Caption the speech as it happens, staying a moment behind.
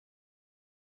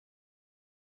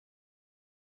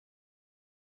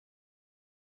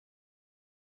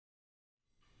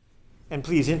And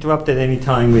please interrupt at any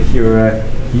time with your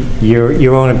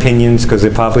own opinions, because they're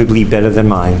probably better than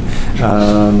mine.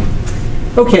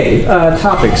 Okay,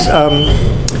 topics.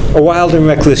 A wild and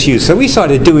reckless youth. So we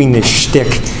started doing this shtick.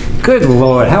 Good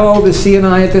Lord, how old is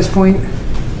C&I at this point?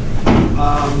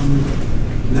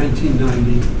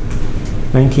 1990.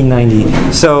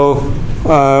 1990. So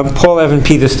Paul Evan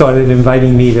Peter started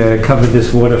inviting me to cover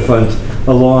this waterfront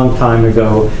a long time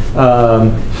ago,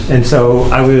 and so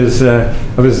I was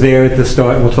there at the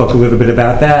start, and we'll talk a little bit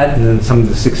about that, and then some of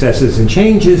the successes and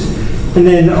changes. And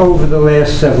then over the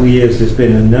last several years, there's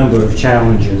been a number of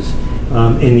challenges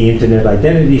in the internet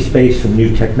identity space, from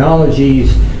new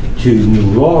technologies to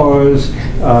new laws.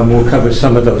 We'll cover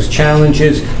some of those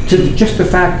challenges, to just the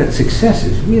fact that success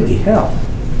is really hell.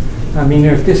 I mean,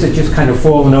 if this had just kind of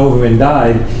fallen over and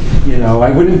died, you know, I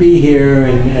wouldn't be here,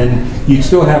 and you'd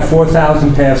still have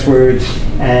 4,000 passwords,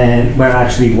 and, well,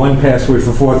 actually one password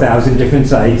for 4,000 different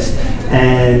sites,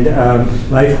 and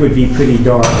life would be pretty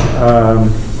dark.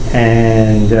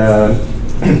 And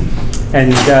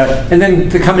then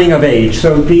the coming of age.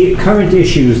 So the current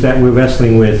issues that we're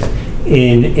wrestling with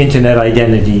in internet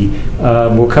identity,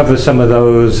 we'll cover some of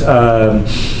those.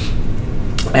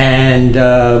 And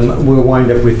we'll wind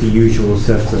up with the usual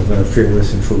sets of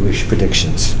fearless and foolish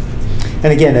predictions.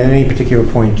 And again, at any particular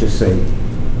point, just say,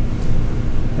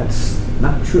 that's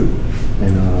not true,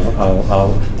 and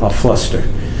I'll fluster.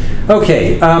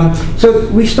 Okay, so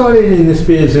we started in this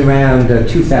biz around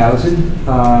 2000.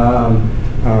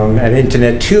 At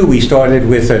Internet 2, we started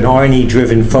with an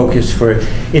R&E-driven focus for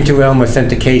inter-realm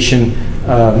authentication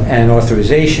and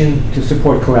authorization to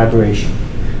support collaboration.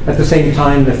 At the same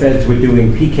time, the feds were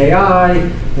doing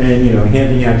PKI and, you know,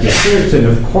 handing out your certs, and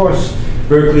of course,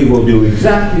 Berkeley will do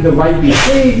exactly the right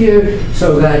behavior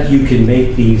so that you can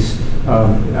make these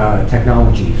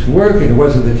technologies work. And it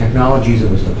wasn't the technologies, it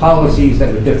was the policies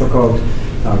that were difficult,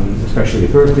 especially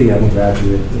at Berkeley. I'm a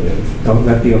graduate. Don't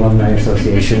let the Alumni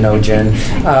Association know, Jen.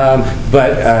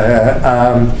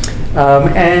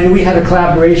 And we had a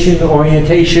collaboration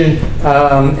orientation,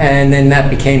 and then that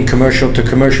became commercial to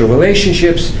commercial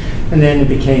relationships, and then it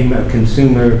became a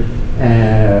consumer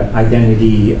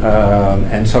identity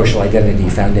and social identity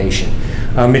foundation.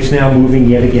 It's now moving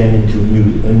yet again into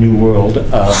a new world,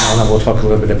 and we'll talk a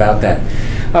little bit about that.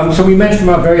 So we went from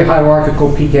a very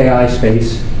hierarchical PKI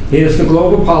space. Here's the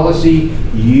global policy.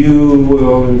 You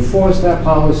will enforce that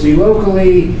policy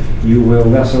locally. You will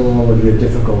wrestle all of your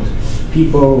difficult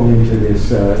people into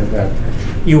this.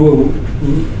 You will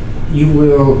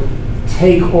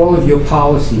take all of your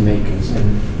policymakers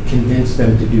and convince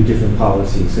them to do different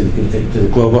policies so you can fit to the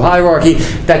global hierarchy.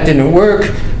 That didn't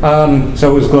work,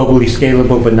 so it was globally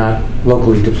scalable but not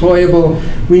locally deployable.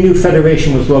 We knew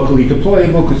federation was locally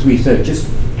deployable because we said, just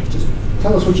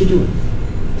tell us what you're doing.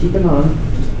 Keep it on,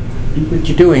 just do what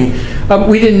you're doing.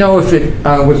 We didn't know if it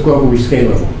was globally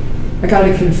scalable. I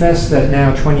gotta confess that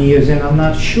now, 20 years in, I'm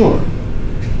not sure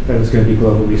that it's going to be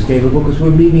globally scalable, because we're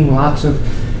meeting lots of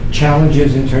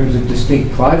challenges in terms of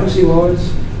distinct privacy laws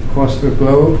across the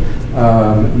globe,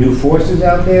 new forces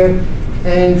out there,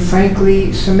 and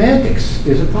frankly, semantics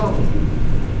is a problem.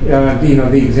 You know,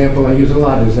 the example I use a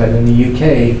lot is that in the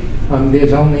UK,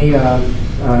 there's only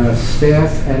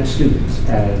staff and students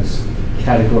as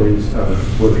categories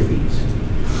of worker bees.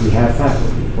 We have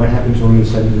faculty. What happens when we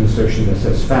send an insertion that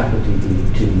says faculty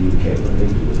to the UK? What do they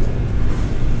do with that?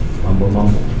 Mumble,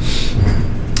 mumble.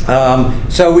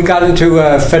 So we got into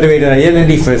federated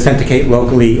identity for authenticate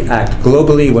locally, act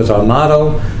globally was our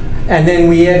motto. And then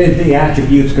we added the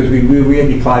attributes because we were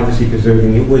really privacy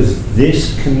preserving. It was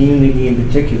this community in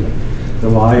particular, the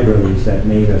libraries, that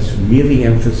made us really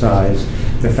emphasize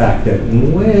the fact that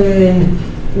when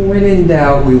in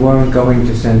doubt, we weren't going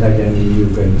to send identity, we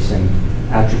were going to send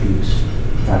attributes,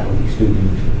 faculty,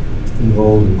 student,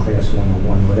 enrolled in class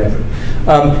 101, whatever.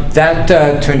 That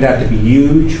turned out to be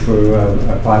huge for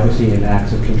privacy and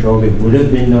access control. There would have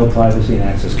been no privacy and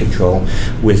access control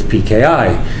with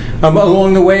PKI.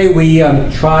 Along the way, we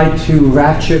tried to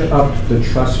ratchet up the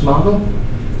trust model.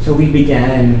 So we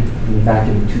began back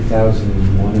in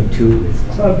 2001 or 2 with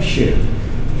ClubShare,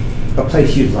 a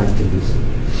place you'd like to visit.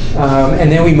 And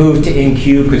then we moved to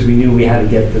InQ because we knew we had to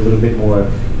get a little bit more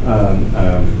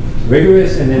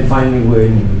rigorous, and then finally we're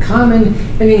in InCommon,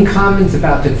 and InCommon's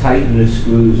about to tighten the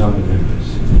screws on the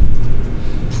members.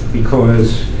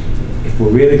 Because if we're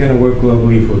really going to work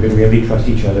globally, if we're going to really trust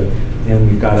each other, then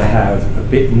we've got to have a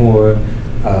bit more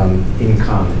in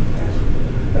common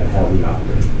about how we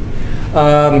operate.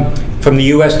 From the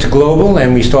US to global,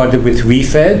 and we started with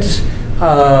ReFeds,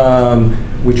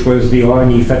 which was the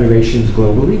R&E federations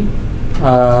globally.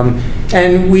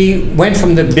 And we went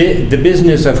from the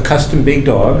business of custom big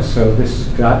dogs, so this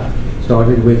got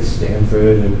started with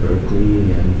Stanford and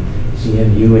Berkeley and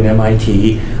CMU and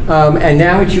MIT, and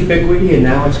now it's ubiquity, and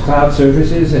now it's cloud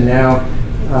services, and now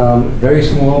very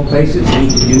small places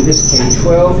need to do this.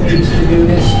 K-12 needs to do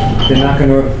this. They're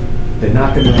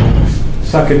not going to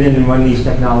suck it in and run these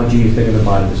technologies. They're going to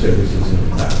buy the services in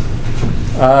the cloud.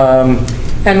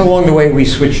 And along the way, we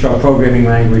switched our programming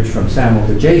language from SAML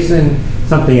to JSON.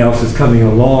 Something else is coming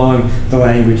along. The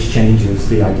language changes.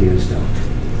 The ideas don't.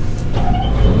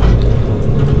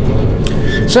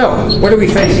 So, what are we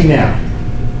facing now?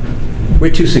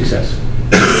 We're too successful.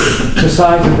 The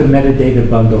size of the metadata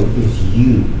bundle is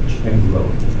huge and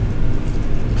growing.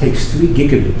 It takes 3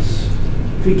 gigabytes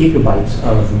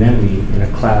of memory in a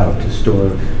cloud to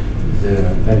store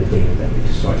the metadata that we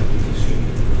started to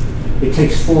distribute. It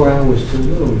takes 4 hours to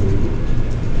load.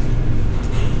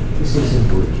 This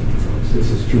isn't working, folks. This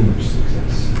is too much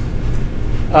success.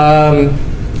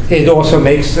 It also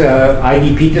makes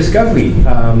IDP discovery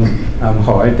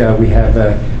hard. We have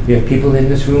people in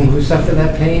this room who suffer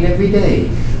that pain every day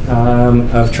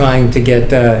of trying to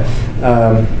get,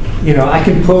 I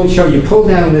can show you, pull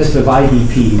down a list of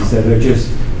IDPs that are just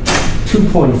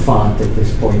 2-point font at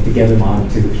this point to get them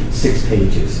onto 6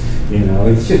 pages.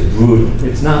 It's just brutal.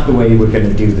 It's not the way we're going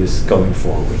to do this going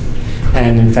forward.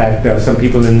 And in fact, some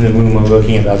people in the room are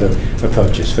looking at other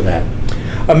approaches for that.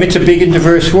 It's a big and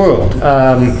diverse world.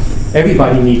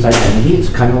 Everybody needs identity. It's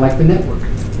kind of like the network.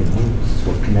 It's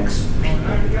what connects.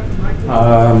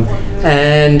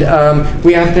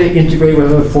 We have to integrate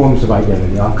with other forms of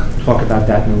identity. I'll talk about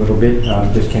that in a little bit.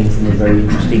 Just came from a very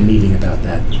interesting meeting about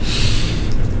that.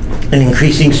 An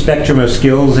increasing spectrum of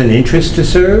skills and interests to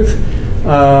serve.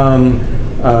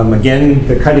 Again,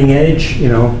 the cutting edge.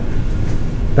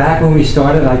 Back when we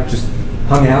started, I just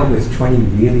hung out with 20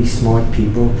 really smart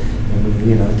people, and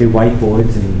we, did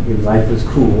whiteboards, and life was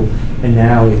cool. And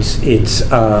now it's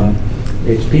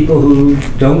people who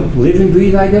don't live and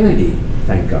breathe identity,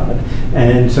 thank God.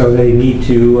 And so they need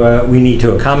to, we need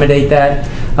to accommodate that.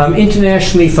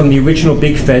 Internationally, from the original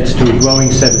big feds to a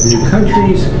growing set of new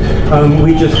countries,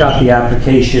 we just got the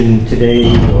application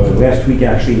today, or last week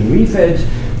actually, in refeds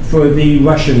for the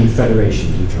Russian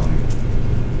Federation to join.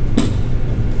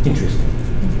 Interesting.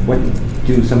 What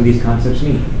do some of these concepts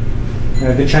mean?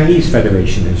 The Chinese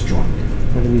Federation has joined.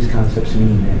 What do these concepts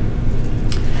mean there?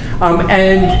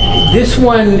 And this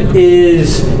one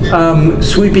is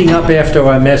sweeping up after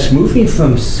our mess, moving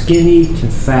from skinny to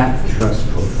fat trust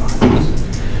profiles.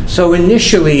 So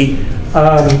initially,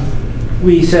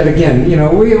 we said again,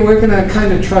 we're going to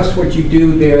kind of trust what you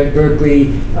do there at Berkeley.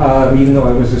 Even though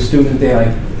I was a student there,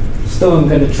 I still am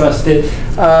going to trust it.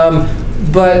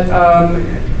 But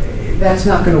that's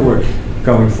not going to work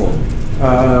going forward.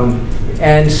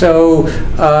 And so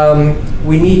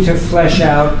we need to flesh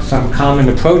out some common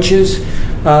approaches.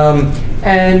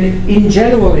 And in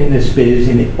general in this biz,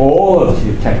 in all of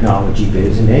the technology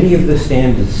biz, in any of the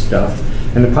standard stuff,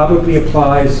 and it probably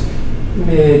applies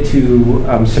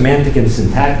to semantic and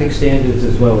syntactic standards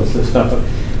as well as the stuff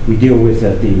we deal with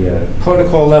at the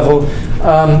protocol level,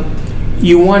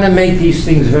 you want to make these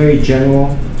things very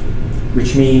general,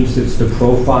 which means it's the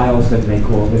profiles that make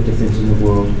all the difference in the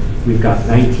world. We've got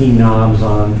 19 knobs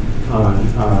on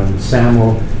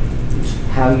SAML. It's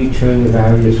how you turn the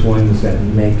various ones that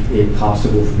make it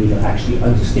possible for me to actually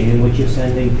understand what you're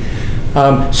sending.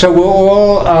 So we're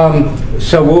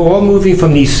all moving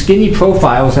from these skinny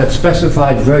profiles that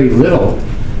specified very little,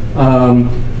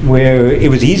 where it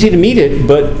was easy to meet it,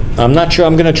 but I'm not sure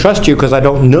I'm going to trust you because I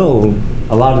don't know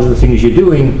a lot of the things you're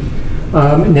doing.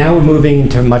 Now we're moving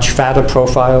to much fatter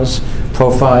profiles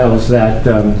that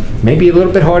may be a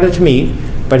little bit harder to meet,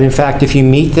 but in fact, if you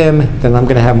meet them, then I'm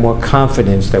going to have more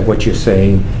confidence that what you're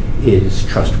saying is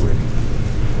trustworthy.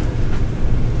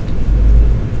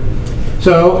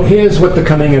 So here's what the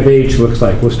coming of age looks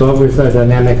like. We'll start with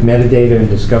dynamic metadata and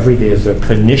discovery. There's a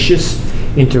pernicious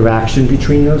interaction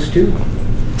between those two.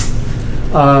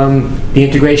 The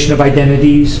integration of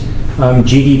identities,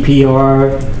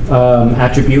 GDPR,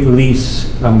 attribute release,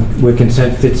 where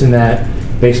consent fits in that,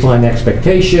 baseline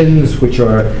expectations, which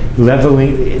are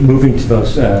leveling, moving to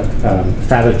those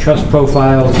fatter trust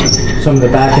profiles, some of the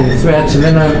back-end threats, and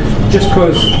then just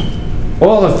because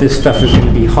all of this stuff is going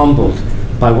to be humbled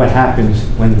by what happens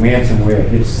when ransomware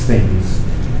hits things.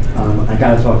 I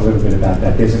got to talk a little bit about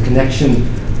that. There's a connection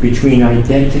between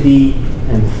identity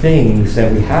and things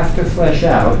that we have to flesh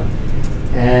out.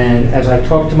 And as I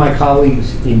talk to my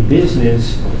colleagues in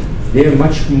business, they're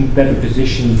much better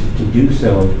positioned to do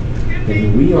so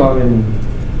than we are in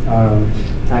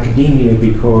academia,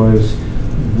 because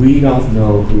we don't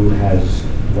know who has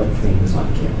what things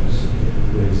on campus.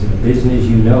 Whereas in a business,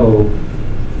 you know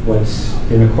what's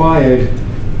been acquired.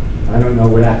 I don't know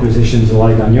what acquisitions are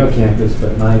like on your campus,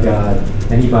 but my God,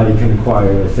 anybody can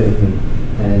acquire a thing,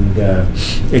 and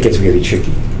it gets really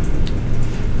tricky.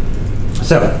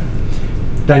 So,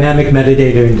 dynamic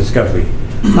metadata and discovery.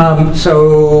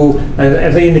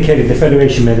 As I indicated, the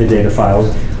Federation metadata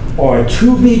files are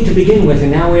too big to begin with,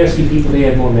 and now we're asking people to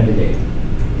add more metadata.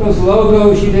 Those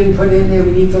logos you didn't put in there,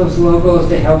 we need those logos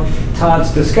to help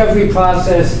Todd's discovery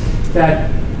process.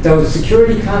 Those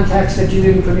security contacts that you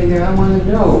didn't put in there, I want to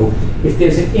know if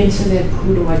there's an incident,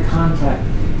 who do I contact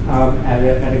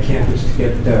at a campus to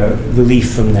get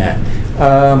relief from that.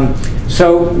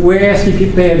 So we're asking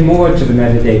people to add more to the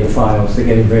metadata files. They're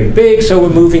getting very big, so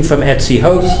we're moving from Etsy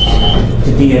hosts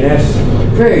to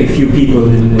DNS. Very few people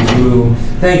in this room.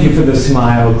 Thank you for the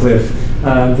smile, Cliff.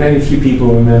 Very few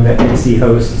people remember Etsy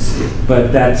hosts,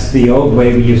 but that's the old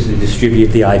way we used to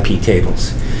distribute the IP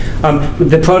tables.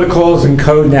 The protocols and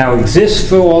code now exist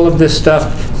for all of this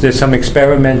stuff. There's some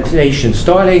experimentation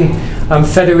starting.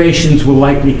 Federations will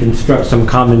likely construct some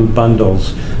common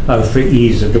bundles for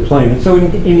ease of deployment. So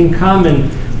in common,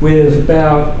 with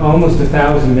about almost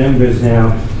 1,000 members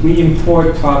now, we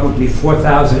import probably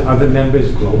 4,000 other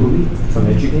members globally from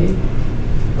Educate.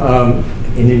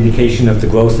 An indication of the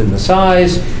growth in the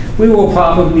size. We will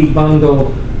probably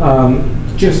bundle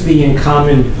just the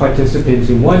in-common participants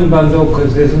in one bundle,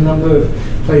 because there's a number of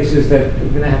places that are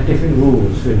going to have different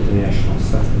rules for international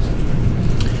stuff.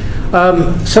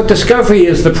 So discovery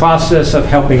is the process of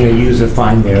helping a user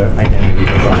find their identity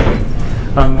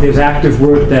provider. There's active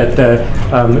work that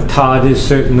Todd is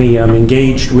certainly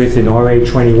engaged with in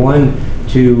RA21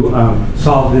 to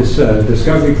solve this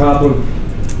discovery problem.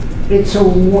 It's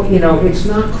it's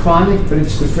not chronic, but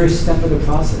it's the first step of the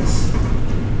process.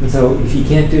 And so if you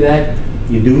can't do that,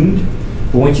 you're doomed.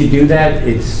 But once you do that,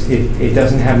 it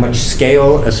doesn't have much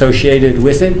scale associated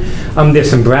with it. There's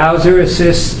some browser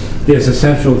assists. There's a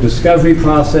central discovery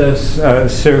process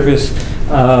service,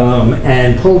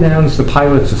 and pull downs. The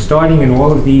pilots are starting, and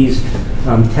all of these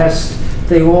tests,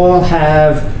 they all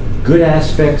have good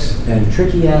aspects and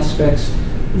tricky aspects.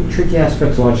 Tricky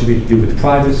aspects largely to do with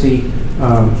privacy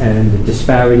and the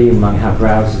disparity among how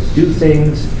browsers do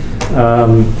things.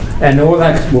 And all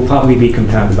that will probably be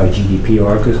compounded by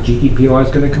GDPR, because GDPR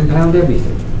is going to compound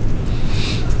everything.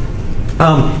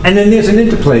 And then there's an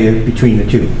interplay between the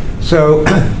two. So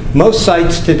most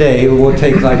sites today will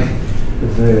take like,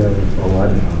 the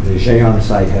Xeon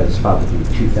site has probably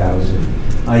 2,000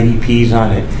 IDPs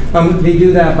on it. They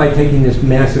do that by taking this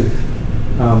massive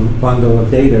bundle of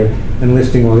data and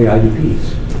listing all the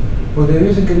IDPs. Well, there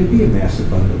isn't going to be a massive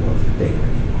bundle of data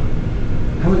anymore.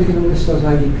 How are they going to list those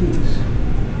IDPs?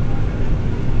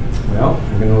 Well,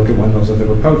 I'm going to look at one of those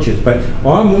other approaches. But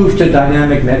our move to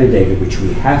dynamic metadata, which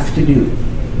we have to do,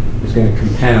 is going to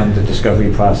compound the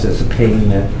discovery process, a pain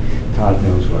that Todd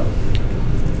knows well.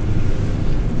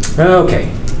 Okay.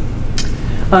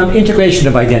 Integration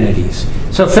of identities.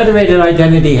 So federated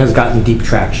identity has gotten deep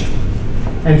traction.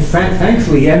 And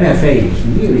thankfully, MFA is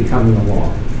really coming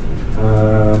along.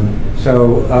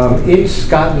 It's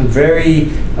gotten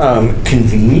very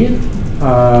convenient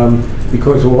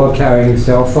because we're all carrying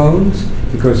cell phones,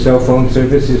 because cell phone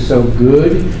service is so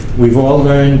good. We've all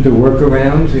learned the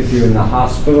workarounds. If you're in the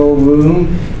hospital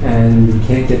room and you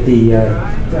can't get the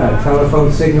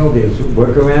telephone signal, there's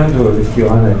workarounds. Or if you're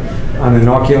on an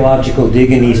archaeological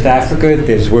dig in East Africa,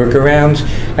 there's workarounds.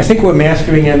 I think we're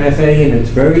mastering MFA, and it's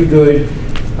very good.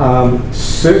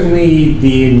 Certainly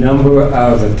the number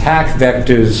of attack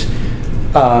vectors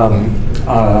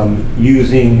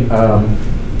using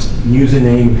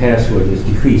username password is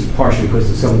decreased, partially because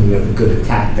there's so many other good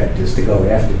attack vectors to go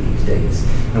after these days,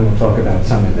 and we'll talk about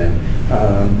some of them.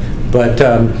 But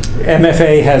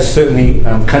MFA has certainly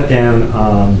cut down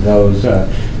on those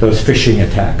phishing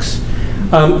attacks.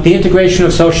 The integration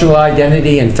of social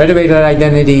identity and federated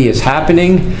identity is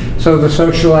happening. So the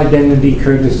social identity,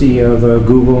 courtesy of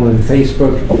Google and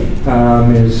Facebook,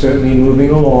 is certainly moving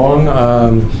along.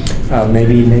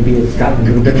 Maybe it's gotten a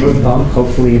little bit of a bump,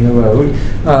 hopefully, in the road.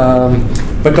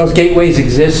 But those gateways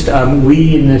exist.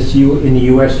 We in the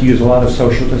U.S. use a lot of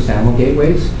social to SAML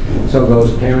gateways. So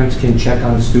those parents can check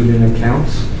on student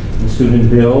accounts and student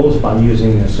bills by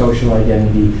using a social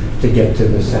identity to get to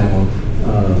the SAML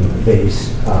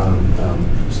based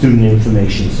student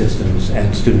information systems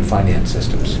and student finance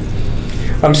systems.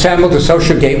 SAML to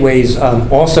social gateways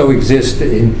also exist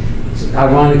in,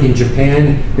 ironic, in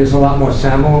Japan. There's a lot more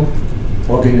SAML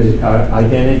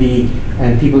identity,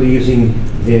 and people are using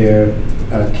their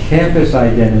campus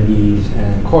identities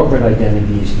and corporate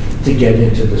identities to get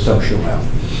into the social realm.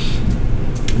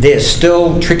 There's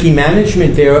still tricky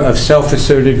management there of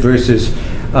self-asserted versus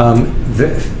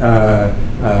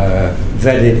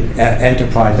vetted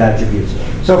enterprise attributes.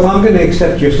 So if I'm going to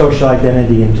accept your social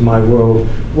identity into my world,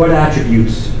 what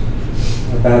attributes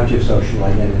about your social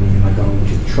identity am I going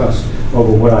to trust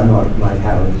over what I might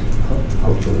have,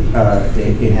 hopefully,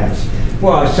 in-house?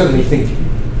 Well, I certainly think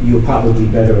you're probably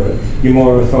better, you're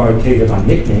more authoritative on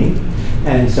nickname,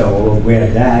 and so I'll wear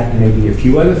that, and maybe a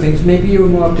few other things. Maybe you're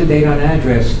more up-to-date on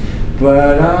address,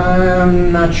 but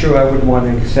I'm not sure I would want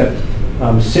to accept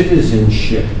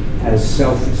citizenship as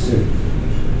self-asserted.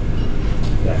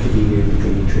 That could be really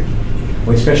pretty tricky.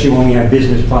 Well, especially when we have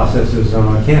business processes on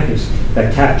our campus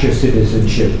that capture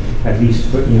citizenship, at least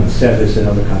for SEVIS and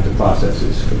other kinds of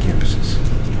processes for campuses.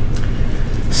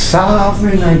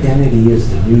 Sovereign identity is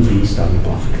the new beast on the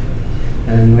block.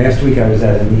 And last week I was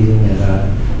at a meeting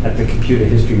at the Computer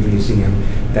History Museum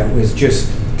that was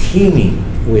just teeming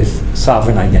with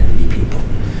sovereign identity people.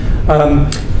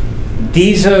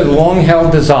 These are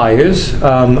long-held desires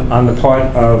on the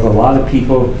part of a lot of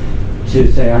people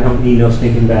to say, I don't need no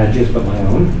stinking badges but my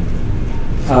own.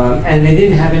 And they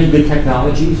didn't have any good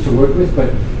technologies to work with,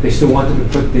 but they still wanted to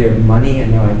put their money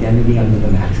and their identity under the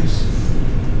mattress.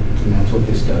 And that's what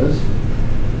this does.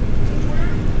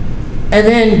 And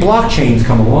then blockchains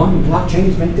come along.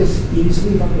 Blockchains make this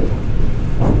easily viable.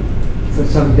 For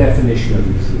some definition of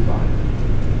easily viable.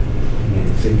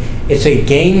 It's a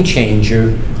game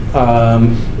changer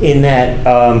in that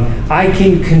I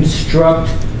can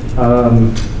construct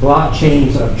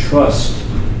blockchains of trust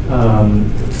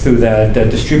through the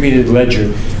distributed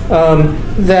ledger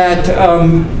that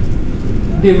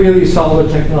they're really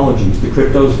solid technologies. The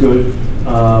crypto's good,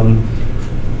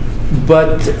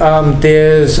 but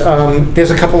there's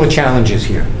a couple of challenges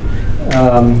here.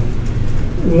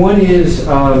 One is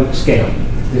scale.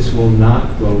 This will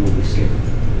not globally scale.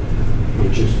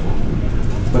 It just won't.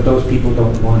 But those people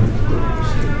don't want it to globally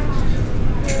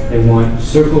scale. They want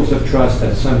circles of trust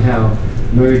that somehow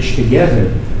merge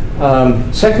together.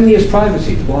 Secondly is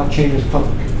privacy. The blockchain is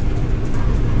public.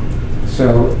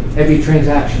 So every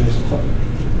transaction is public.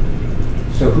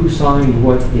 So who signed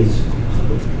what is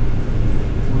public?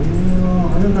 Well,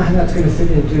 I don't know how that's going to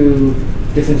fit into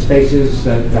different spaces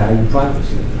that value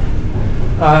privacy.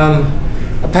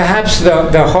 Perhaps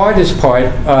the hardest part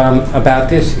about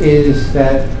this is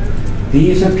that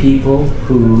these are people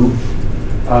who,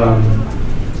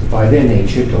 by their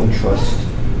nature, don't trust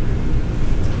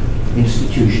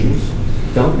institutions,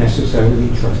 don't necessarily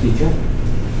trust each other.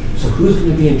 So who's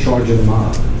going to be in charge of the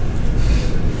mob?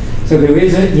 So there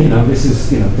is a,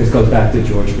 this goes back to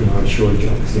George Bernard Shaw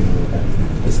jokes,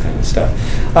 this kind of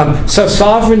stuff. So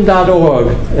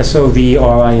sovereign.org,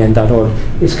 SOVRIN.org,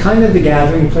 is kind of the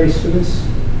gathering place for this.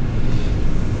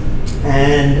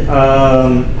 And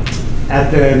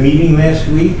at the meeting last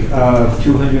week of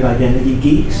 200 identity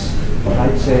geeks,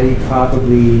 I'd say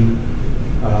probably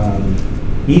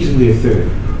easily a third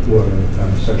were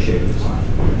associated with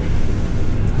sovereign.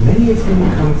 Many of them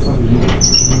come from you.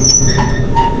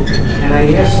 And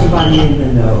I asked somebody in the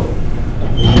know,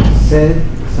 and it said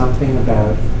something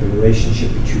about the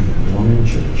relationship between the Mormon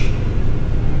Church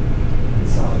and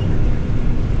sovereign.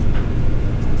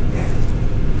 Yeah.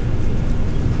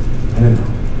 I don't know.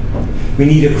 We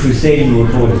need a crusading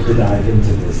reporter to dive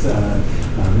into this and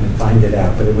find it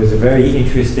out. But it was a very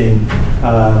interesting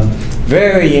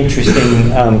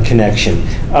connection.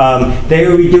 They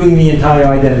were redoing the entire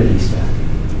identity stack.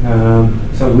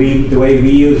 So the way we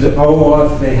use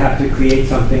OAuth, they have to create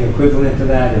something equivalent to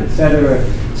that, etc.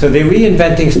 So they're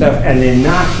reinventing stuff, and they're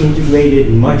not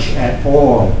integrated much at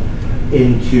all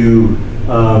into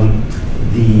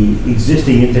the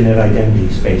existing internet identity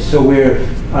space. So we're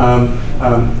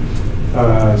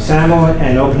SAML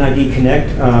and OpenID Connect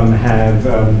have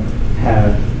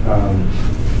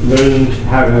learned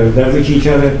how to leverage each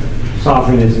other.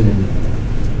 Sovereign isn't in there.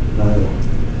 Not at all.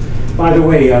 By the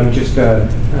way,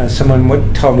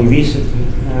 someone told me recently,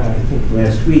 I think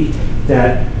last week,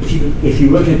 that if you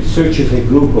look at searches at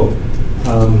Google,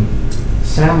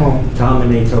 SAML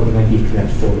dominates OpenID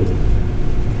Connect forward.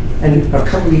 And a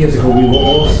couple of years ago, we were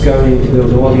all scurrying to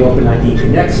build all the OpenID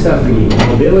Connect stuff. We need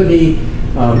mobility.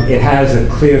 It has a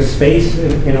clear space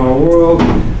in our world,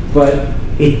 but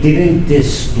it didn't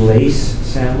displace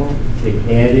SAML. It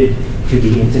added to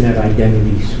the Internet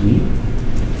Identity Suite.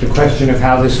 The question of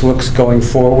how this looks going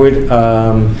forward,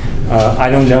 I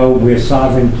don't know where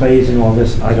sovereign plays in all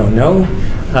this, I don't know.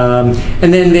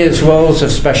 And then there's roles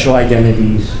of special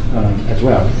identities as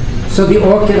well. So the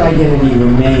ORCID identity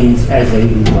remains as a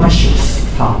luscious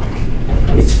topic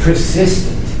It's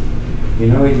persistent. You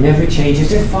know, it never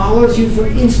changes. It follows you from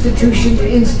institution to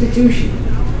institution.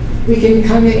 We can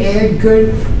kind of add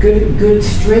good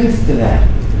strength to that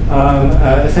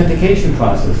authentication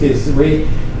process. It's the way.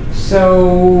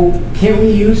 So, can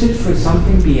we use it for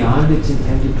something beyond its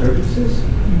intended purposes?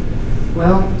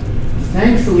 Well,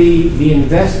 thankfully, the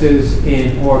investors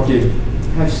in Orchid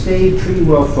have stayed pretty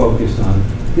well focused on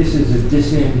this is a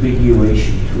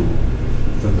disambiguation tool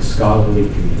for the scholarly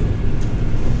community,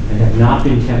 and have not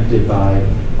been tempted by,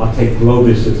 I'll take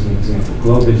Globus as an example.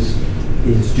 Globus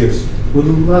is just, would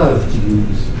love to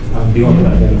use the Orchid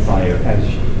identifier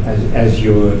as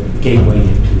your gateway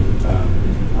into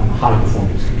high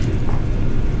performance computing.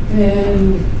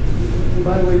 And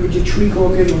by the way, would you tweak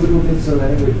Orchid a little bit so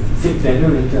that it would fit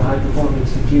better into high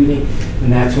performance computing?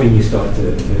 And that's when you start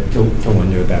to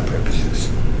wonder about purposes.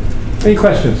 Any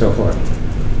questions so far?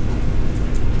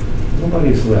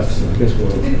 Nobody's left, so I guess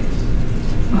we're okay.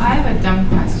 Well, I have a dumb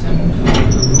question. Go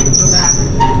back.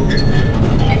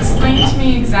 Explain to me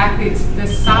exactly,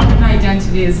 this sovereign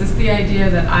identity, is this the idea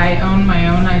that I own my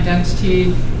own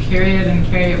identity, period, and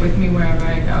carry it with me wherever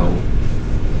I go?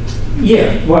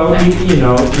 Yeah, well, you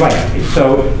know, right.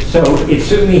 So it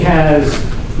certainly has,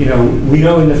 you know, we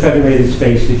know in the federated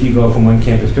space, if you go from one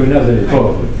campus to another, it's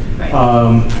global. Right.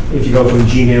 If you go from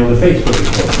Gmail to Facebook, it's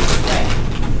global. Right.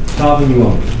 Sovereign you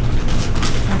own.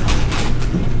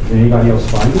 Did anybody else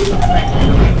find it? I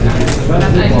just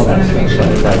wanted to make sure.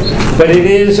 But it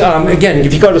is, again,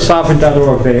 if you go to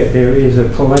sovereign.org, there is a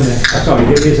polemic,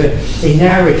 there is a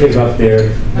narrative up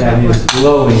there that is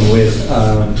glowing with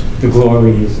the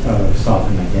glories of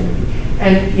sovereign identity.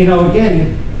 And, you know,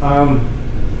 again,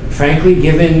 frankly,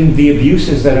 given the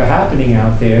abuses that are happening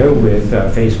out there with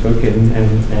Facebook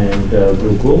and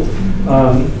Google,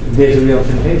 there's a real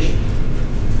temptation.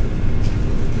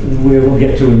 We'll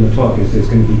get to in the talk is there's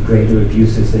going to be greater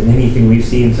abuses than anything we've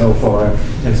seen so far,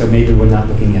 and so maybe we're not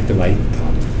looking at the right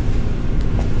problem.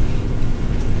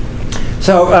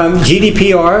 So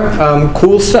GDPR,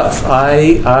 cool stuff.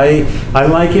 I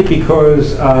like it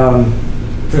because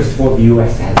first of all, the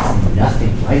U.S. has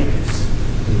nothing like this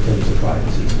in terms of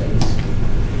privacy space.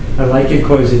 I like it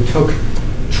because it took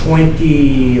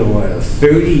 20 or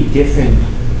 30 different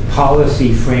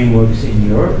policy frameworks in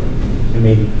Europe and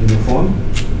made it uniform.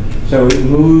 So it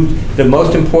moved, the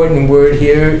most important word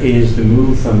here is the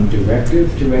move from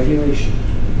directive to regulation.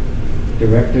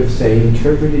 Directives say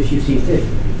interpret as you see fit.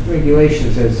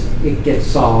 Regulation says it gets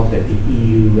solved at the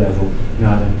EU level,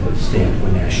 not at the state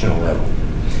or national level.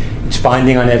 It's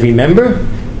binding on every member,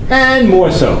 and more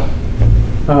so.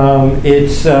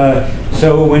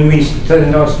 So when we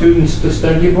send our students to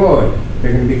study abroad,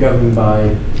 they're going to be governed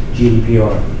by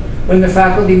GDPR. When the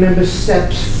faculty member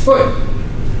steps foot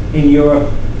in Europe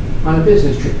on a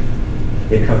business trip,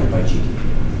 they're covered by GDPR.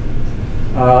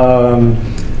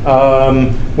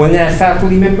 When that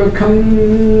faculty member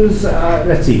comes,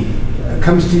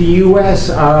 comes to the U.S.,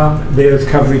 there's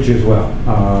coverage as well.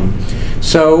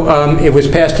 It was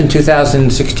passed in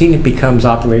 2016. It becomes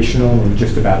operational in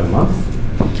just about a month.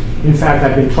 In fact,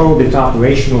 I've been told it's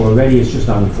operational already. It's just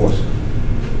not enforceable.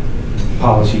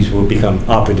 Policies will become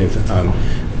operative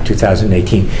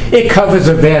 2018. It covers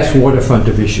a vast waterfront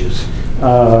of issues,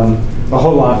 a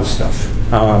whole lot of stuff.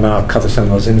 And I'll cover some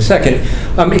of those in a second.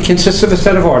 It consists of a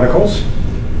set of articles,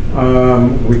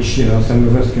 which some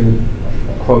of us can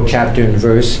quote chapter and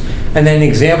verse, and then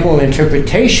example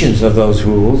interpretations of those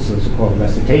rules, those are called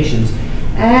recitations.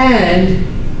 And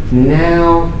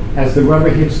now, as the rubber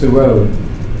hits the road,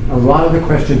 a lot of the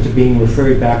questions are being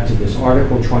referred back to this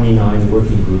Article 29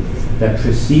 working group that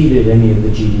preceded any of the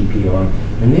GDPR,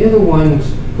 and they're the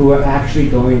ones who are actually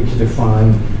going to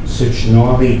define such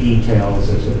gnarly details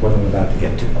as what I'm about to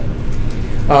get to.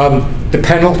 The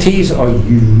penalties are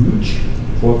huge,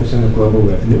 4% of global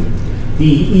revenue. The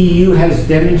EU has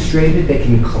demonstrated they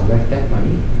can collect that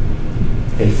money.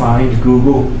 They fined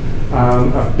Google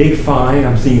a big fine.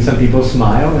 I'm seeing some people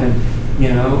smile, and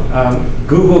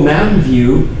Google Mountain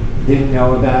View didn't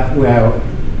know that. Well,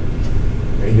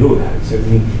 they knew about it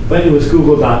certainly, but it was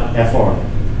Google.fr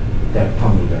that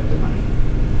ponied up the money.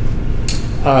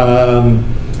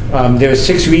 There are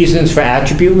 6 reasons for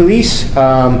attribute release,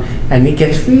 and it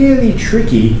gets really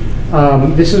tricky.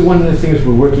 This is one of the things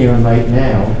we're working on right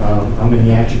now. I'm in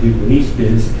the attribute release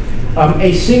biz.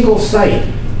 A single site,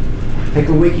 like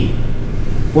a wiki,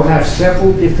 will have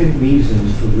several different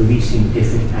reasons for releasing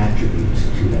different attributes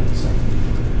to that site.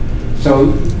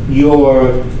 So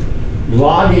your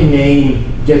login name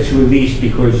gets released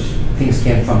because things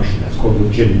can't function. That's called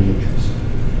legitimate interest.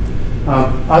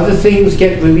 Other things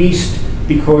get released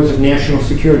because of national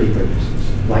security purposes,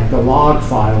 like the log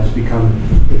files, become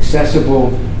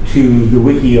accessible to the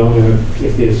wiki owner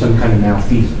if there's some kind of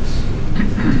malfeasance.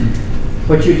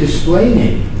 But your display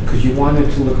name, because you want it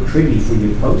to look pretty for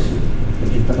your posting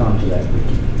that you put onto that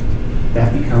wiki,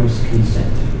 that becomes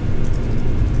consent.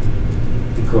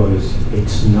 Because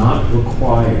it's not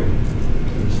required,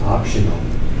 it's optional.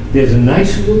 There's a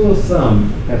nice rule of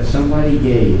thumb that somebody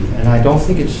gave, and I don't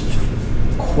think it's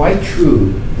quite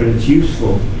true, but it's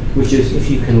useful, which is if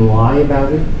you can lie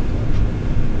about it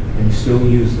and still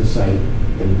use the site,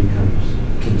 then it becomes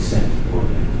consent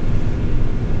oriented.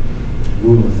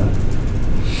 Rule of thumb.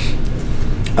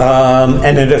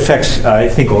 And it affects, I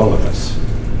think, all of us.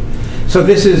 So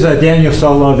this is Daniel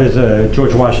Solov, is a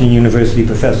George Washington University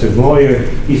professor and lawyer.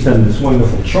 He's done this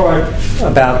wonderful chart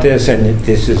about this, and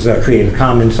this is Creative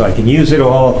Commons, so I can use it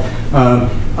all.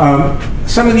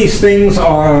 Some of these things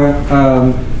are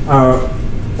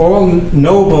all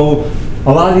knowable.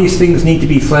 A lot of these things need to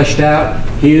be fleshed out.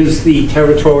 Here's the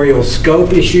territorial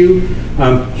scope issue.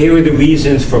 Here are the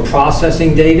reasons for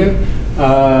processing data.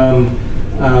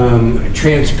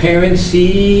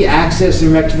 Transparency, access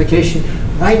and rectification.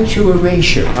 Right to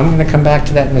erasure. I'm going to come back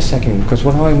to that in a second, because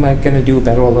what am I going to do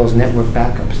about all those network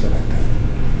backups that I've done?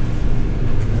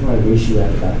 How do I erase you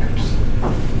out of backups?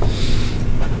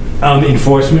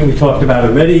 Enforcement, we talked about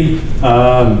already.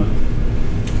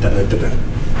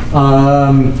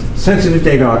 Sensitive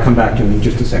data, I'll come back to in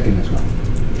just a second as well.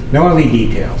 No early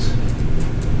details.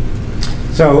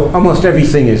 So almost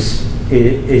everything is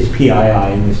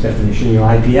PII in this definition. Your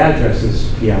IP address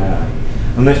is PII.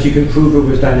 Unless you can prove it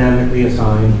was dynamically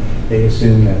assigned, they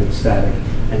assume that it's static,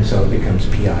 and so it becomes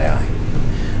PII.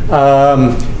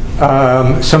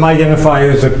 Some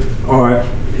identifiers are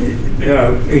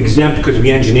exempt because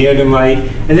we engineered them right.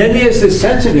 And then there's the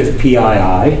sensitive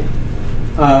PII,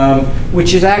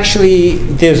 which is actually,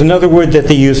 there's another word that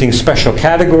they're using, special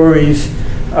categories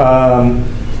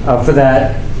for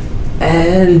that.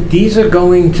 And these are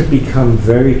going to become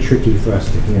very tricky for us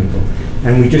to handle.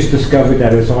 And we just discovered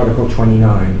that as Article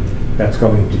 29, that's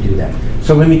going to do that.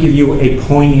 So let me give you a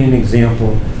poignant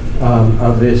example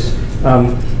of this.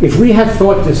 If we had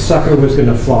thought this sucker was going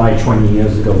to fly 20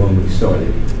 years ago when we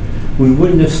started, we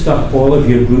wouldn't have stuck all of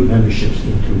your group memberships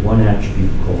into one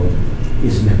attribute called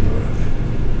is member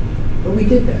of. But we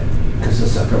did that because the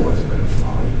sucker wasn't going to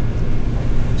fly.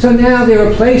 So now there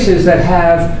are places that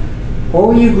have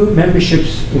all your group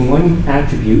memberships in one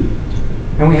attribute,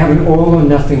 and we have an all or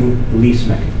nothing release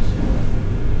mechanism.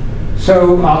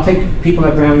 So I'll take people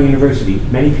at Brown University.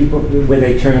 Many people, where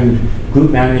they turned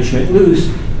group management loose,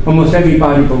 almost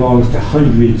everybody belongs to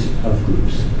hundreds of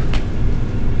groups.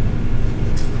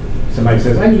 Somebody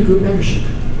says, I need group membership.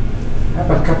 How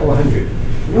about a couple of hundred?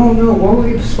 No,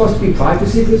 weren't we supposed to be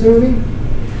privacy preserving?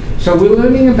 So we're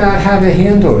learning about how to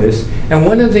handle this, and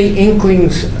one of the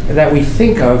inklings that we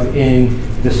think of in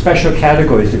the special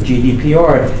categories of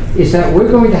GDPR is that we're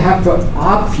going to have to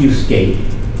obfuscate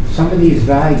some of these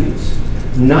values.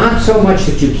 Not so much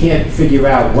that you can't figure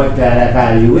out what that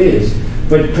value is,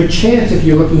 but perchance if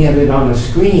you're looking at it on a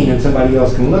screen and somebody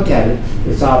else can look at it,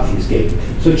 it's obfuscated.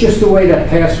 So just the way that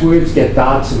passwords get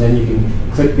dots and then you can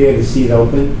click there to see it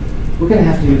open, we're going to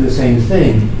have to do the same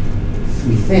thing,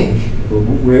 we think.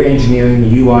 We're engineering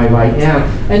the UI right now,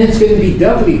 and it's going to be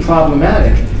doubly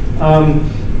problematic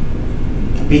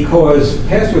because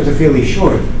passwords are fairly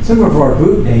short. Some of our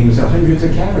group names are hundreds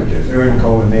of characters.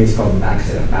 Mace,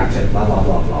 backset, blah, blah,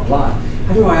 blah, blah, blah.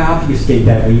 How do I obfuscate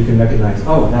that where you can recognize,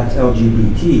 oh, that's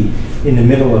LGBT in the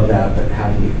middle of that, but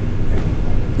how do you?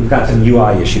 We've got some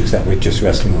UI issues that we're just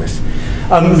wrestling with.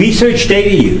 Research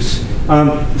data use.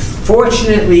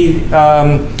 Fortunately,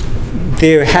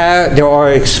 there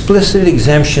are explicit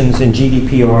exemptions in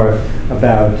GDPR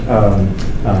about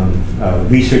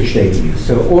research data use.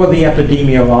 So all the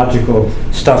epidemiological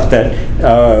stuff that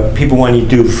people want to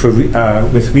do for,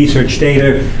 with research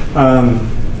data,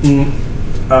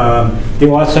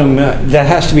 there are some, that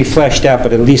has to be fleshed out,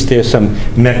 but at least there's some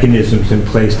mechanisms in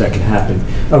place that can happen.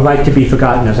 A right to be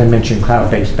forgotten, as I mentioned,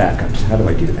 cloud-based backups. How do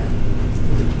I do that?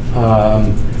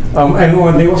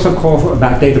 And they also call for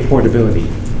about data portability.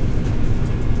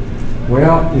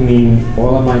 Well, you mean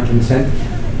all of my consent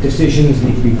decisions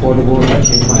need to be portable if I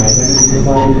change my identity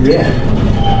provider?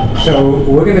 Yeah. So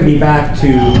we're going to be back to,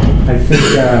 I think,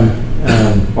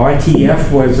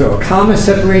 RTF was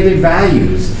comma-separated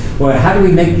values. Well, how do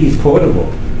we make these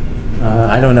portable?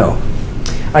 I don't know.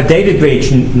 Data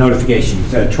breach notifications,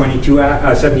 72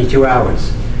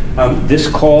 hours. This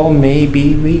call may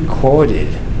be recorded.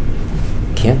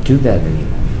 Can't do that anymore.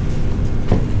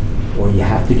 Or you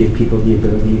have to give people the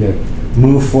ability to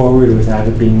move forward without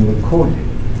it being recorded.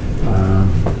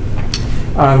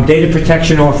 data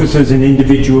protection officers and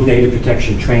individual data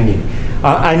protection training.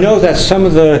 I know that some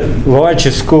of the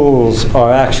larger schools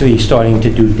are actually starting to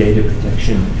do data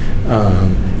protection,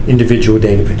 individual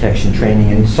data protection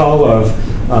training, and Solov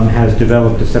has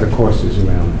developed a set of courses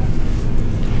around that.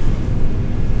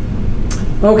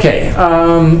 Okay,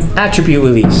 attribute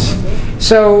release.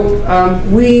 So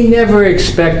we never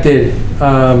expected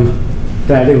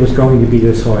that it was going to be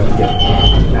this hard to get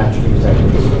attributes out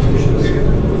of institutions.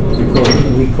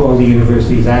 We call the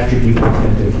universities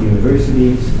attribute-attentive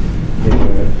universities. There's a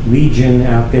legion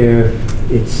out there.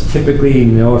 It's typically,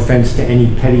 no offense to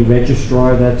any petty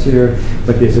registrar that's here,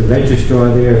 but there's a registrar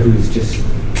there who's just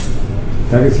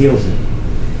dug his heels in.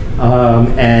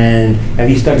 And at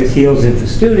least dug his heels in for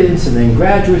students, and then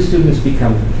graduate students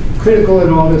become critical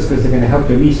in all this because they're going to help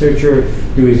the researcher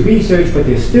do his research, but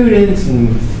they're students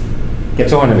and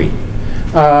gets ornery.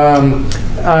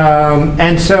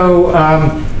 And so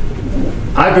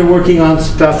I've been working on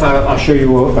stuff, I'll show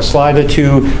you a slide or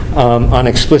two on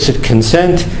explicit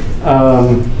consent.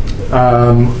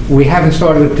 We haven't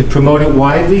started to promote it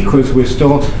widely because we're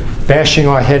still bashing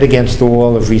our head against the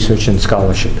wall of research and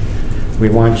scholarship. We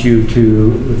want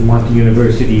the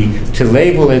university to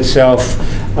label itself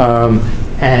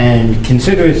and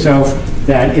consider itself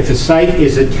that if a site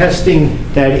is attesting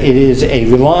that it is a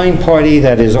relying party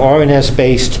that is RNS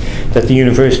based, that the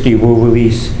university will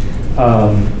release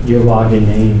your login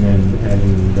name, and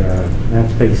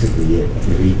that's basically it,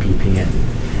 your EPPN.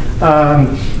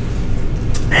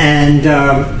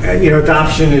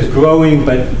 Adoption is growing,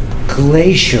 but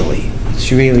glacially.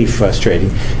 It's really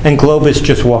frustrating. And Globus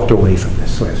just walked away from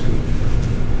this last week.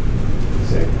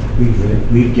 So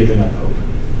we've given up hope.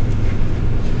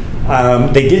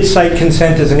 They did cite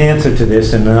consent as an answer to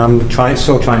this, and I'm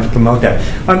still trying to promote that.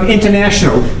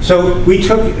 International. So we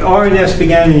took, RNS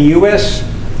began in the US,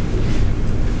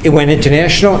 it went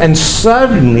international, and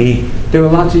suddenly there were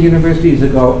lots of universities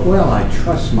that go, well, I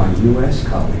trust my US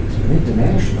colleagues, but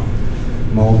international.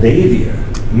 Moldavia,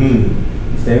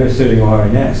 if they're asserting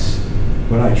RNS,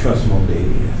 would I trust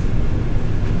Moldavia?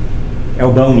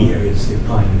 Albonia is the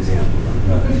prime example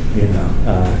of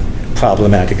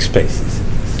problematic spaces.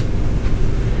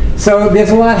 So there's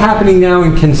a lot happening now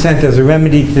in consent as a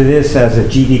remedy to this, as a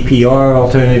GDPR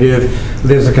alternative.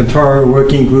 There's a Kantara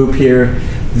working group here.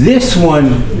 This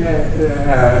one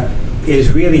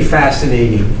is really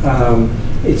fascinating.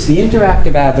 It's the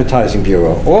Interactive Advertising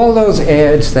Bureau. All those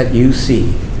ads that you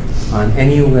see on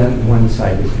any one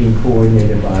site is being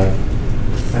coordinated by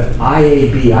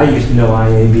IAB. I used to know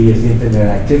IAB as the Internet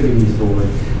Activities Board.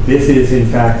 This is, in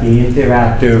fact, the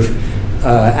Interactive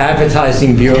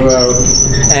Advertising Bureau.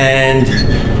 And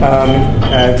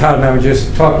Todd and I were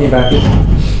just talking about this.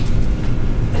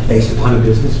 It's based upon a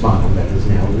business model that is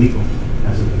now illegal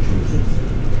as of the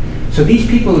 25th. So these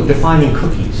people are defining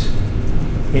cookies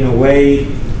in a way,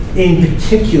 in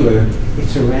particular,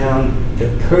 it's around the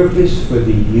purpose for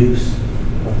the use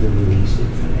of the released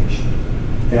information.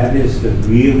 That is the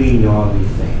really gnarly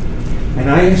thing. And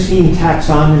I have seen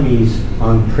taxonomies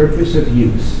on purpose of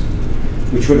use,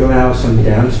 which would allow some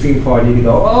downstream party to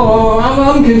go, oh,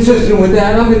 I'm consistent with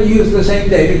that, I'm going to use the same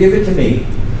data, give it to me.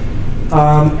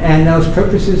 And those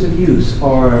purposes of use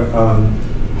are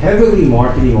heavily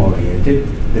marketing oriented.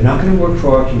 They're not going to work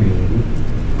for our community.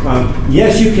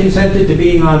 Yes, you consented to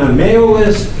being on a mail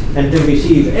list and to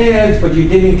receive ads, but you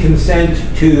didn't consent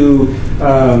to,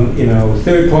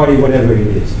 third party, whatever it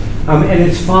is. And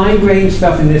it's fine-grained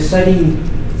stuff, and they're setting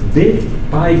bit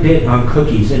by bit on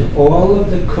cookies, and all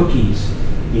of the cookies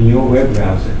in your web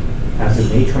browser as of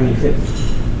May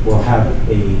 25th will have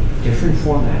a different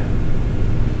format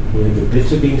where the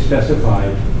bits are being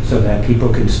specified so that people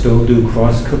can still do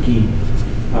cross-cookie,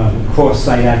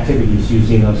 cross-site activities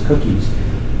using those cookies,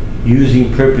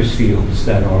 using purpose fields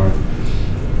that are,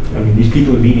 these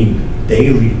people are meeting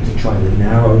daily to try to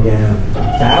narrow down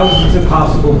thousands of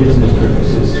possible business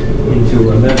purposes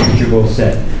into a leverageable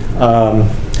set.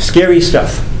 Scary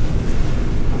stuff.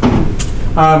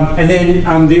 And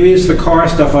then there is the car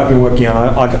stuff I've been working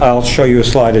on. I'll show you a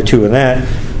slide or two of that.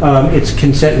 It's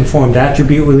consent-informed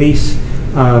attribute release.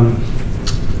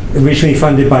 Originally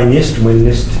funded by NIST, when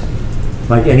NIST,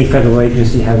 like any federal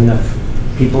agency, had enough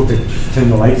people to turn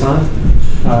the lights on.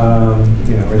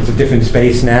 It's a different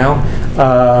space now.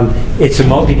 It's a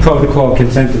multi-protocol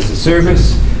consent as a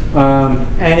service.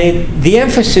 And the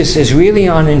emphasis is really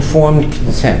on informed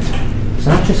consent. It's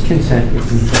not just consent,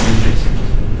 it's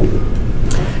informed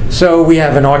consent. So we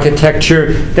have an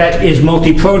architecture that is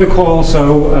multi-protocol,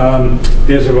 so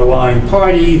there's a relying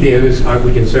party,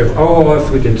 we can serve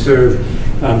OAuth, we can serve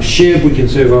SHIB, we can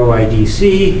serve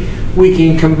OIDC. we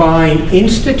can combine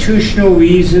institutional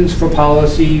reasons for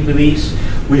policy release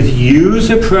with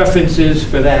user preferences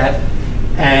for that,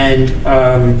 and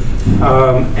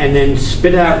then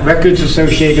spit out records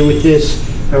associated with this,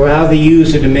 allow the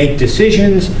user to make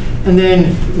decisions, and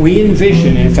then we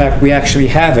envision, in fact, we actually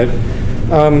have it,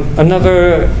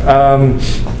 another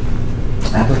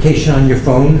application on your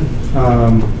phone,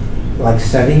 like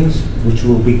settings, which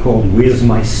will be called Where's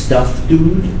My Stuff,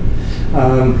 Dude,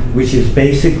 which is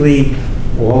basically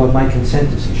all of my consent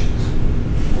decisions.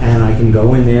 And I can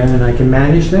go in there and I can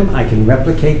manage them, I can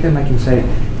replicate them, I can say,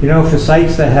 you know, for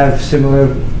sites that have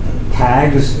similar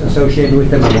tags associated with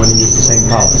them, I want to use the same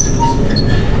policies.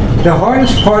 The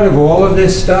hardest part of all of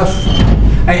this stuff,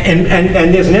 and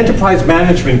there's an enterprise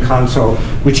management console,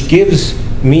 which gives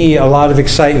me a lot of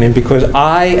excitement, because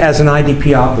I, as an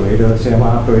IDP operator, let's say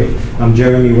I'm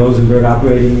Jeremy Rosenberg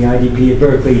operating the IDP at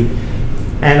Berkeley,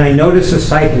 and I notice a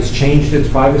site has changed its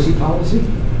privacy policy,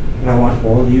 and I want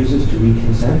all users to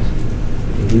reconsent.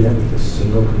 I can do that with a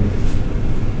single command.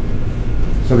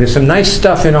 So there's some nice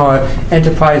stuff in our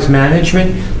enterprise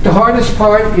management. The hardest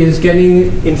part is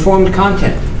getting informed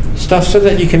content, stuff so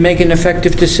that you can make an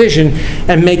effective decision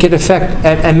and make it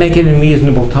in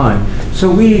reasonable time. So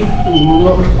we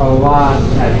look a lot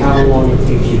at how long it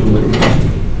takes you to look at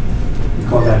this. We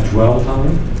call that dwell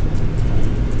time.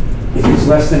 If it's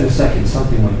less than a second,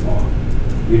 something went wrong.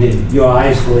 Your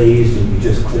eyes glazed and you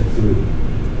just clicked through.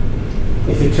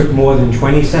 If it took more than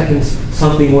 20 seconds,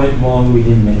 something went wrong, we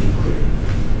didn't make it clear.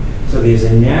 So there's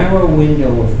a narrow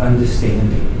window of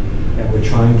understanding that we're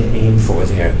trying to aim for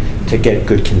there to get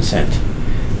good consent.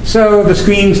 So the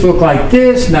screens look like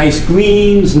this, nice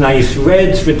greens, nice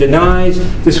reds for denies.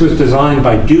 This was designed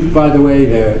by Duke, by the way.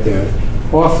 They're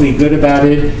awfully good about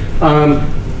it.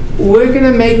 We're going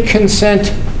to make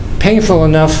consent painful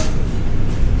enough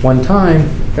one time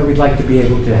that we'd like to be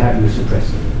able to have you suppress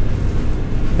it.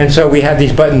 And so we have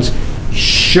these buttons.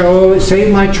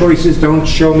 Save my choices, don't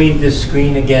show me this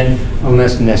screen again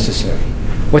unless necessary.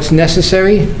 What's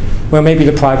necessary? Well, maybe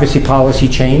the privacy policy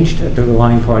changed at the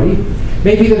line party.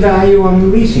 Maybe the value I'm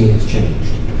releasing has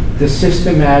changed. The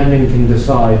system admin can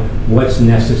decide what's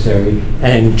necessary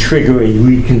and trigger a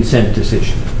reconsent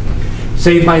decision.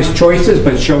 Save my choices,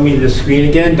 but show me the screen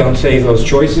again. Don't save those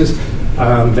choices.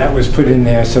 That was put in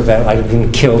there so that I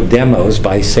didn't kill demos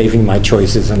by saving my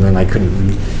choices and then I couldn't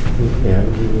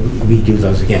redo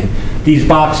those again. These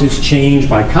boxes change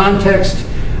by context.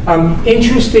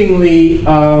 Interestingly,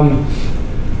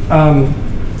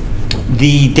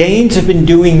 the Danes have been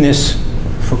doing this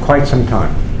for quite some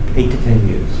time, 8 to 10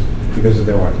 years, because of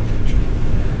their architecture.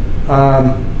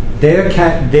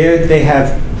 They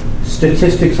have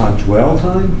statistics on dwell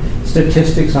time,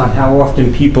 statistics on how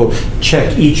often people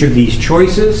check each of these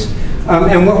choices.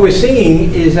 And what we're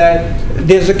seeing is that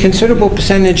there's a considerable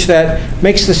percentage that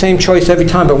makes the same choice every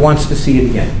time but wants to see it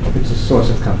again. It's a source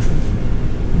of comfort.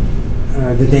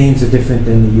 The Danes are different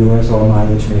than the US, all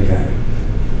mileage may vary.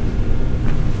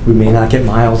 We may not get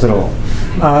miles at all.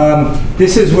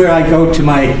 This is where I go to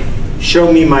my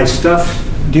show me my stuff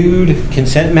dude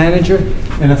consent manager,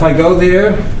 and if I go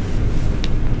there,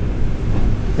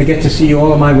 I get to see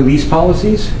all of my release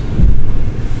policies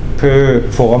for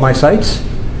all my sites.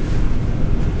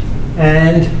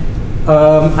 And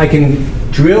I can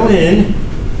drill in,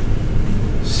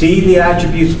 see the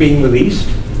attributes being released,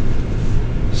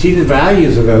 see the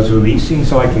values of those releasing,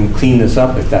 so I can clean this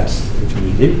up if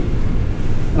needed.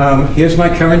 Here's my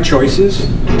current choices.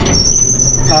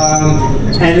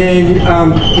 And then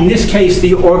in this case,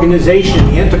 the organization,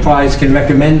 the enterprise, can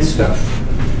recommend stuff.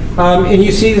 And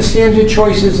you see the standard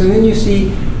choices, and then you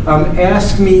see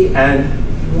ask me and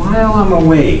while I'm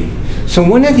away. So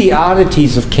one of the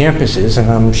oddities of campuses, and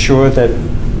I'm sure that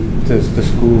the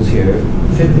schools here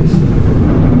fit this,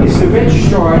 is the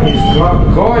registrar is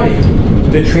guarding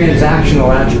the transactional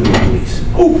attribute release.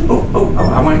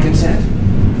 I want to consent.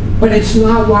 But it's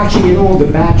not watching in all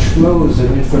the batch flows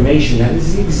of information. That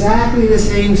is exactly the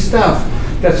same stuff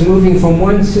that's moving from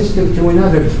one system to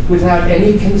another without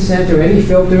any consent or any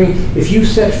filtering. If you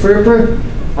set FERPA,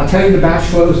 I'll tell you the batch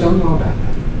flows don't know about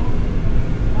that.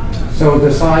 So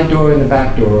the side door and the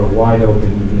back door are wide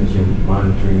open even as you're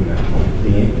monitoring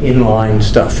the inline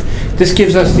stuff. This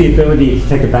gives us the ability to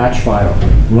take a batch file,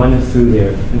 run it through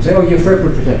there, and say, oh, you're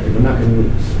FERPA protected, we're not going to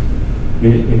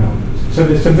lose. You know. So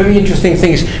there's some very interesting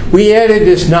things. We added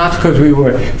this not because we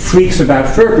were freaks about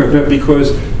FERPA, but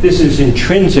because this is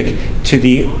intrinsic to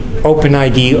the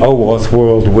OpenID OAuth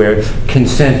world where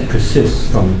consent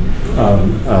persists from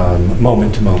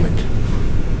moment to moment.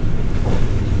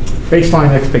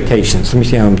 Baseline expectations. Let me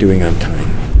see how I'm doing on time.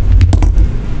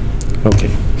 Okay.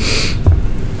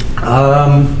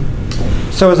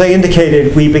 So as I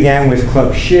indicated, we began with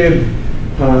Club SHIB.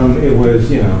 It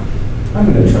was, you know,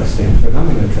 I'm going to trust Stanford,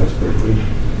 I'm going to trust Berkeley.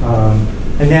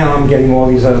 And now I'm getting all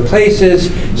these other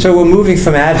places. So we're moving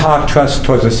from ad hoc trust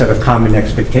towards a set of common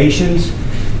expectations.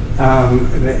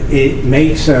 It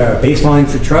makes a baseline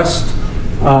for trust.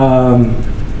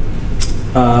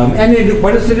 And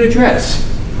what does it address?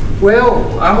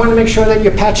 Well, I want to make sure that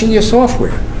you're patching your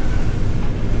software.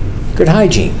 Good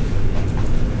hygiene.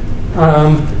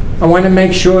 I want to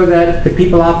make sure that the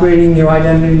people operating your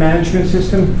identity management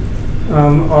system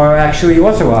are actually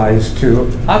authorized to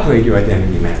operate your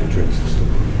identity management system.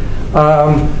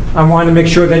 I want to make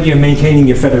sure that you're maintaining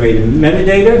your federated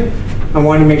metadata. I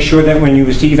want to make sure that when you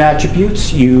receive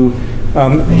attributes, you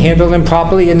handle them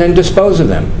properly and then dispose of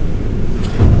them.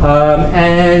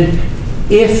 And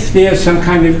if there's some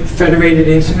kind of federated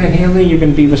incident handling, you're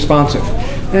going to be responsive.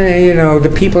 You know, the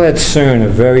people at CERN are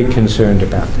very concerned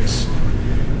about this.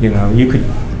 You know, you could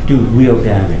do real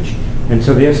damage. And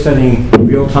so they're studying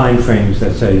real time frames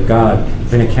that say, God,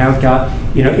 if an account got,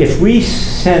 you know, if we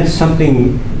sense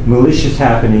something malicious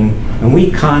happening and we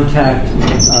contact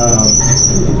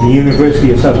the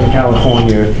University of Southern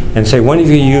California and say, one of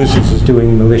your users is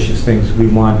doing malicious things, we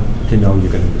want to know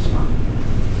you're going to respond.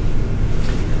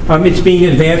 It's being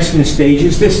advanced in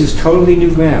stages. This is totally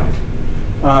new ground.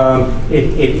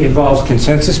 It involves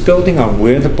consensus building on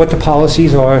what the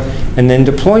policies are, and then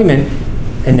deployment.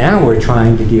 And now we're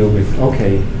trying to deal with,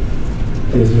 okay,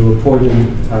 there's a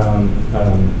reporting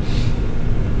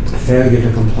failure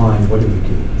to comply. What do?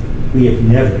 We have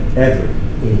never, ever,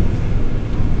 in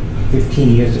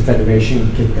 15 years of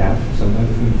Federation, kicked out somebody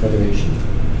from the Federation.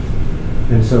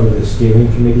 And so the steering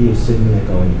committee is sitting there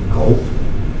going, oh,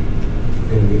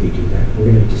 we're going to really do that.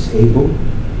 We're going to disable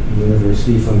the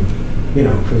university from, you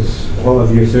know, because all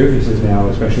of your services now,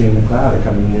 especially in the cloud, are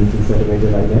coming in through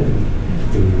federated identity.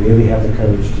 Do we really have the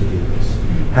courage to do this?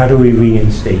 How do we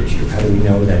reinstate you? How do we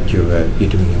know that you're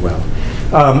doing it well?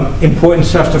 Important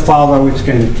stuff to follow. It's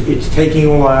taking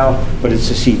a while, but it's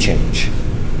a sea change.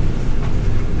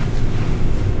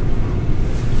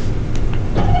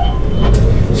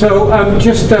 So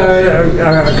just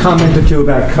a comment or two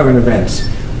about current events.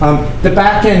 The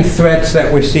back-end threats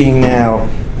that we're seeing now,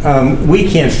 we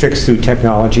can't fix through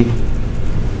technology.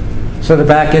 So the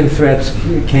back-end threats,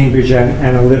 Cambridge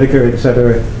Analytica, et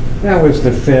cetera, that was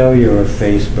the failure of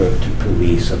Facebook to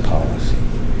police a policy.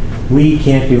 We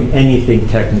can't do anything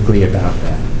technically about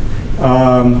that.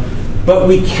 But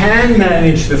we can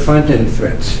manage the front-end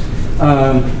threats,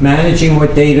 managing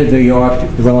what data the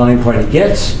relying party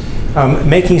gets,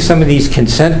 making some of these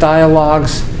consent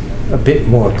dialogues a bit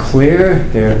more clear.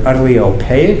 They're utterly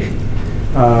opaque.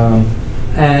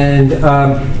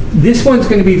 This one's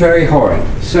going to be very hard.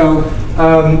 So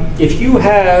if you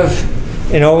have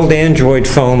an old Android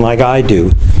phone like I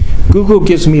do, Google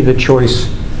gives me the choice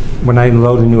when I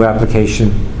load a new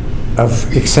application of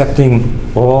accepting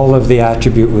all of the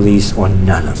attribute release or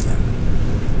none of them.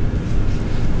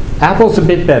 Apple's a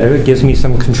bit better. It gives me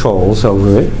some controls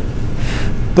over it.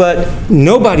 But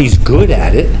nobody's good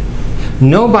at it.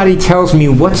 Nobody tells me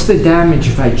what's the damage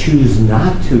if I choose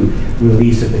not to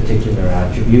release a particular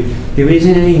attribute. There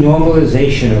isn't any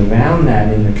normalization around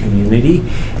that in the community.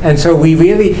 And so we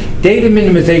really, data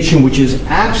minimization, which is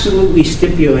absolutely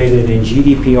stipulated in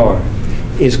GDPR,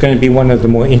 is going to be one of the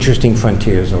more interesting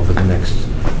frontiers over the next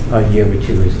year or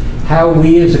two, is how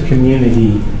we as a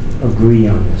community agree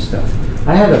on this stuff.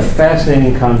 I had a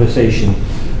fascinating conversation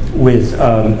with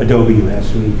Adobe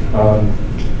last week.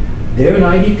 They're an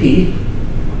IDP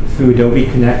through Adobe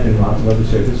Connect and lots of other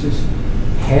services.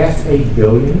 500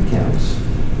 million accounts.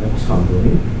 That's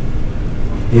humbling.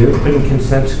 They're putting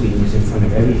consent screenings in front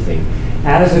of everything.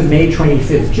 As of May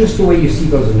 25th, just the way you see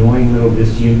those annoying little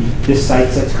this site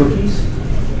sets cookies,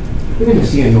 you're going to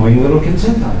see annoying little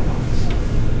consent dialogues.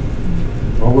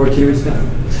 Our work here is done.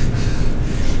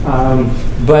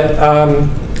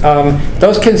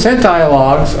 Those consent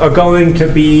dialogues are going to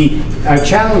be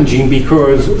challenging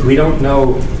because we don't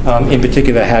know, in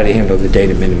particular, how to handle the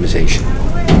data minimization.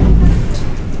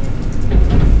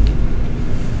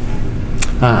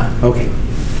 Okay.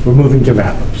 We're moving to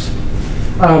wrap-ups.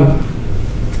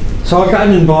 So I've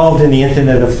gotten involved in the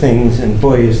Internet of Things, and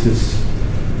boy, is this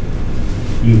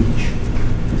huge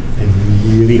and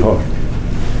really hard.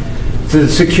 So the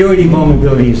security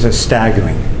vulnerabilities are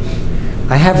staggering.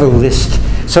 I have a list.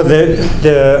 So the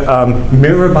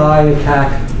Mirabai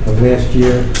attack of last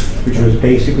year, which was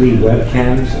basically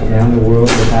webcams around the world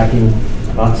attacking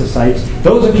lots of sites,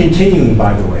 those are continuing,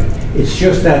 by the way. It's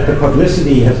just that the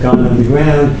publicity has gone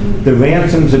underground. The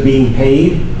ransoms are being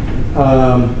paid.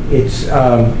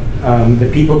 The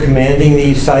people commanding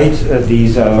these sites,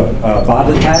 these bot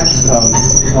attacks,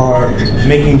 are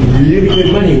making really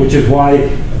good money, which is why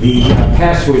the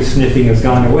password sniffing has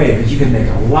gone away, because you can make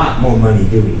a lot more money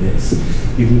doing this.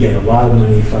 You can get a lot of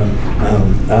money from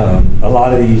a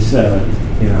lot of these,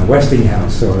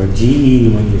 Westinghouse or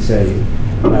GE when you say,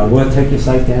 we'll take your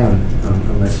site down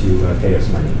unless you pay us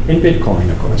money. In Bitcoin,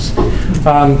 of course.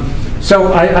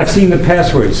 So I've seen the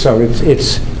passwords. So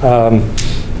it's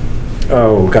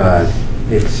oh God,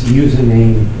 its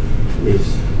username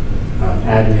is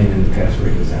admin and the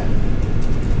password is admin.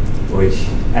 Which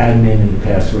admin and the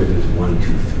password is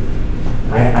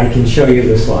 123. I can show you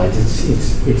the slides.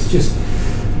 It's just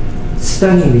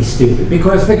stunningly stupid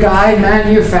because the guy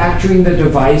manufacturing the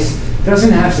device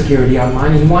doesn't have security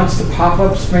online. He wants the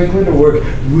pop-up sprinkler to work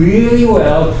really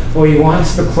well, or he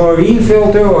wants the chlorine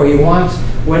filter, or he wants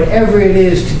whatever it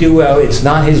is to do well. It's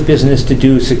not his business to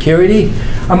do security.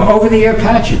 Over-the-air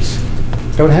patches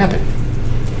don't happen.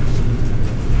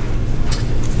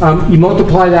 You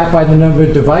multiply that by the number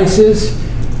of devices,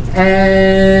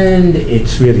 and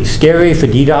it's really scary for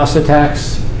DDoS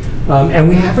attacks. And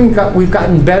we've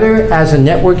gotten better as a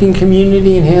networking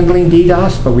community in handling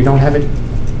DDoS, but we don't have it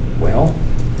well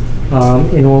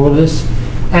in all of this.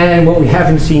 And what we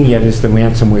haven't seen yet is the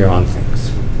ransomware on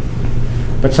things.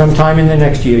 But sometime in the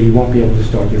next year, you won't be able to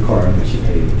start your car unless you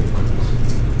pay the bills.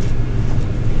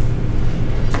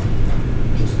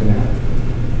 Just gonna happen.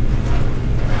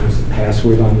 Because the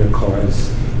password on your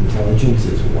car's intelligence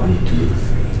is 123.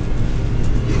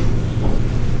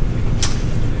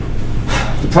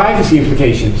 The privacy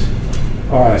implications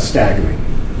are staggering.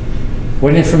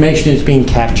 What information is being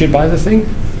captured by the thing?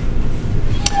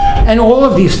 And all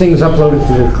of these things uploaded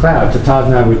to the cloud. So Todd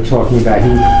and I were talking about,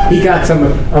 he got some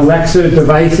Alexa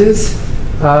devices,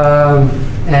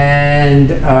 and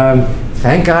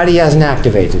thank God he hasn't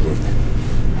activated it.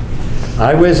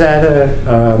 I was at a,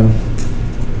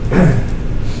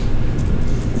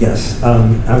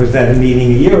 I was at a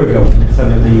meeting a year ago.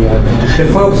 Some of the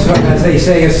folks from, as they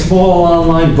say, a small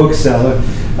online bookseller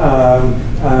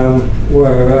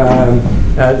were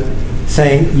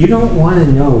saying, you don't want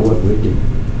to know what we're doing.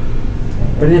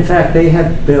 But in fact, they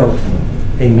have built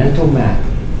a mental map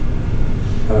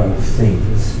of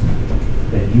things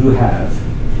that you have,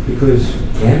 because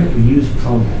again, we use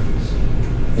pronouns.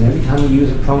 And every time you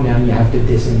use a pronoun, you have to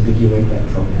disambiguate that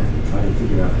pronoun and try to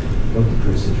figure out what the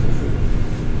person's referring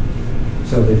to.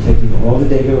 So they're taking all the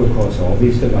data across all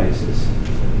these devices,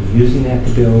 using that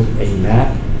to build a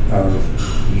map of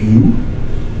you,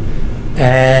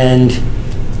 and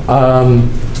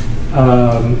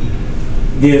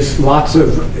there's lots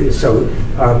of,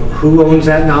 who owns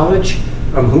that knowledge?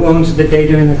 Who owns the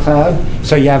data in the cloud?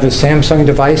 So you have a Samsung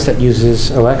device that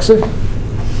uses Alexa.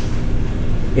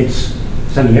 It's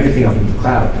sending everything up in the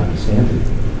cloud, to understand it.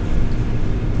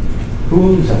 Who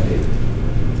owns that data?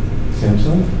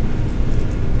 Samsung?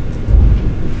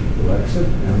 Alexa?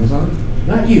 Amazon?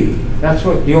 Not you. That's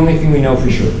what the only thing we know for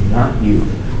sure. Not you.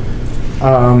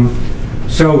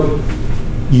 So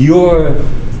your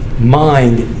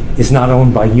mind is not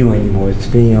owned by you anymore. It's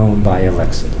being owned by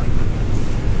Alexa.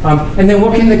 And then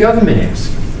what can the government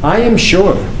ask? I am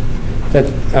sure that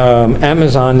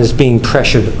Amazon is being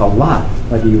pressured a lot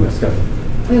by the U.S. government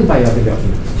and by other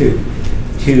governments too,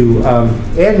 to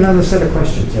add another set of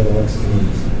questions that Alexa can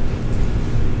answer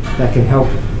that can help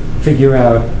figure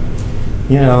out,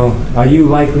 are you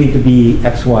likely to be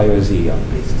X, Y, or Z on the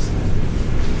basis of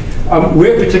that?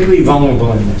 We're particularly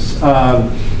vulnerable in this.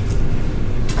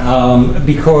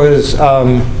 Because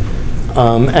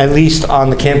at least on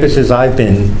the campuses I've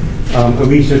been, a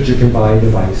researcher can buy a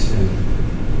device and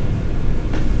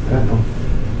I don't know.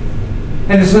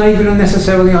 And it's not even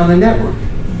necessarily on the network,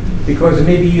 because it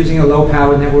may be using a low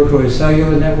power network or a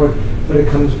cellular network, but it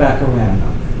comes back around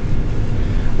on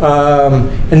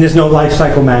that. And there's no life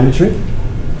cycle management.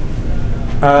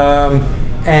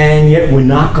 And yet we're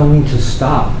not going to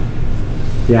stop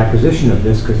the acquisition of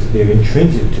this because they're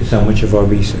intrinsic to so much of our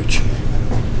research.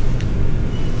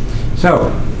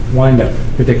 So, wind up,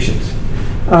 predictions.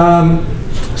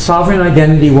 Sovereign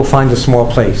identity will find a small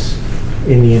place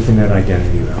in the internet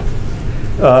identity realm.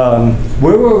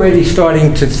 We're already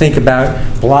starting to think about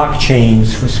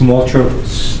blockchains for small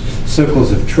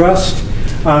circles of trust.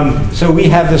 So we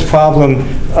have this problem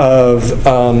of,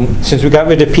 since we got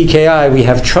rid of PKI, we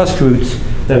have trust roots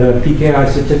that are PKI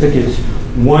certificates,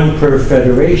 one per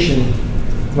federation.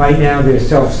 Right now they're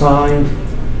self-signed.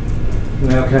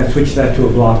 Now can I switch that to a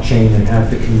blockchain and have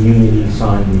the community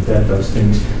sign and vet those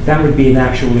things? That would be an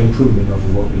actual improvement over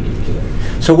what we do today.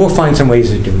 So we'll find some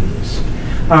ways of doing this.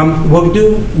 We'll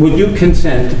do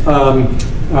consent.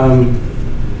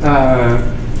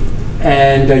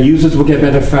 and users will get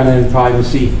better front-end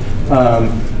privacy,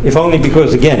 if only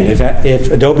because, again,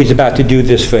 if Adobe's about to do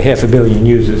this for 500 million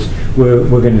users, we're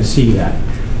going to see that.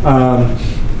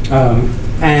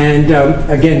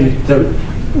 Again,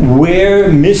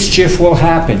 where mischief will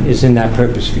happen is in that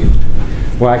purpose field,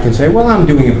 where I can say, well, I'm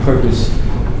doing a purpose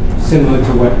similar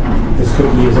to what this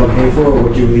cookie is okay for, or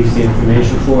what you release the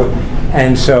information for,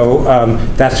 and so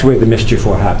that's where the mischief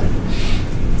will happen.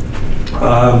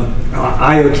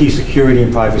 IoT security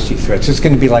and privacy threats. It's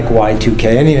going to be like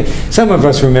Y2K. I mean, some of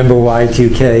us remember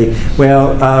Y2K.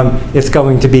 Well, it's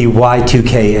going to be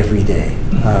Y2K every day.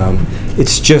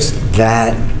 It's just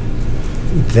that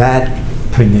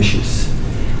pernicious.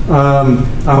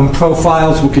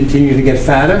 Profiles will continue to get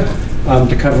fatter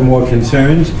to cover more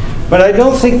concerns, but I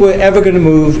don't think we're ever going to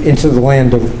move into the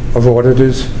land of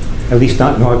auditors, at least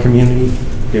not in our community.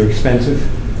 They're expensive.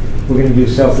 We're going to do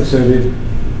self-asserted,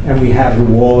 and we have the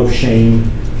wall of shame.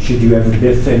 Should you ever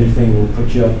biff anything, we'll put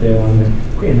you up there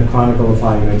in the Chronicle of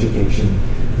Higher Education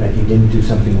that you didn't do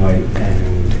something right,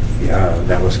 and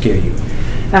that will scare you.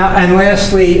 And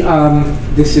lastly,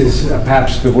 this is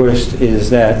perhaps the worst, is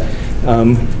that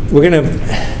we're going to,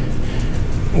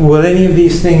 will any of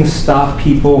these things stop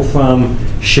people from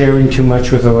sharing too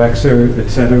much with Alexa, et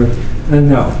cetera?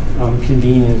 No.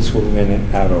 Convenience will win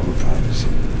it out over privacy.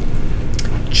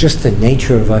 Just the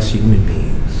nature of us human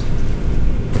beings.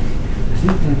 I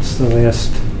think that's the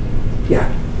last, yeah.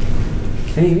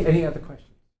 Any other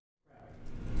questions?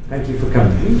 Thank you for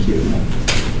coming. Thank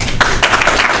you.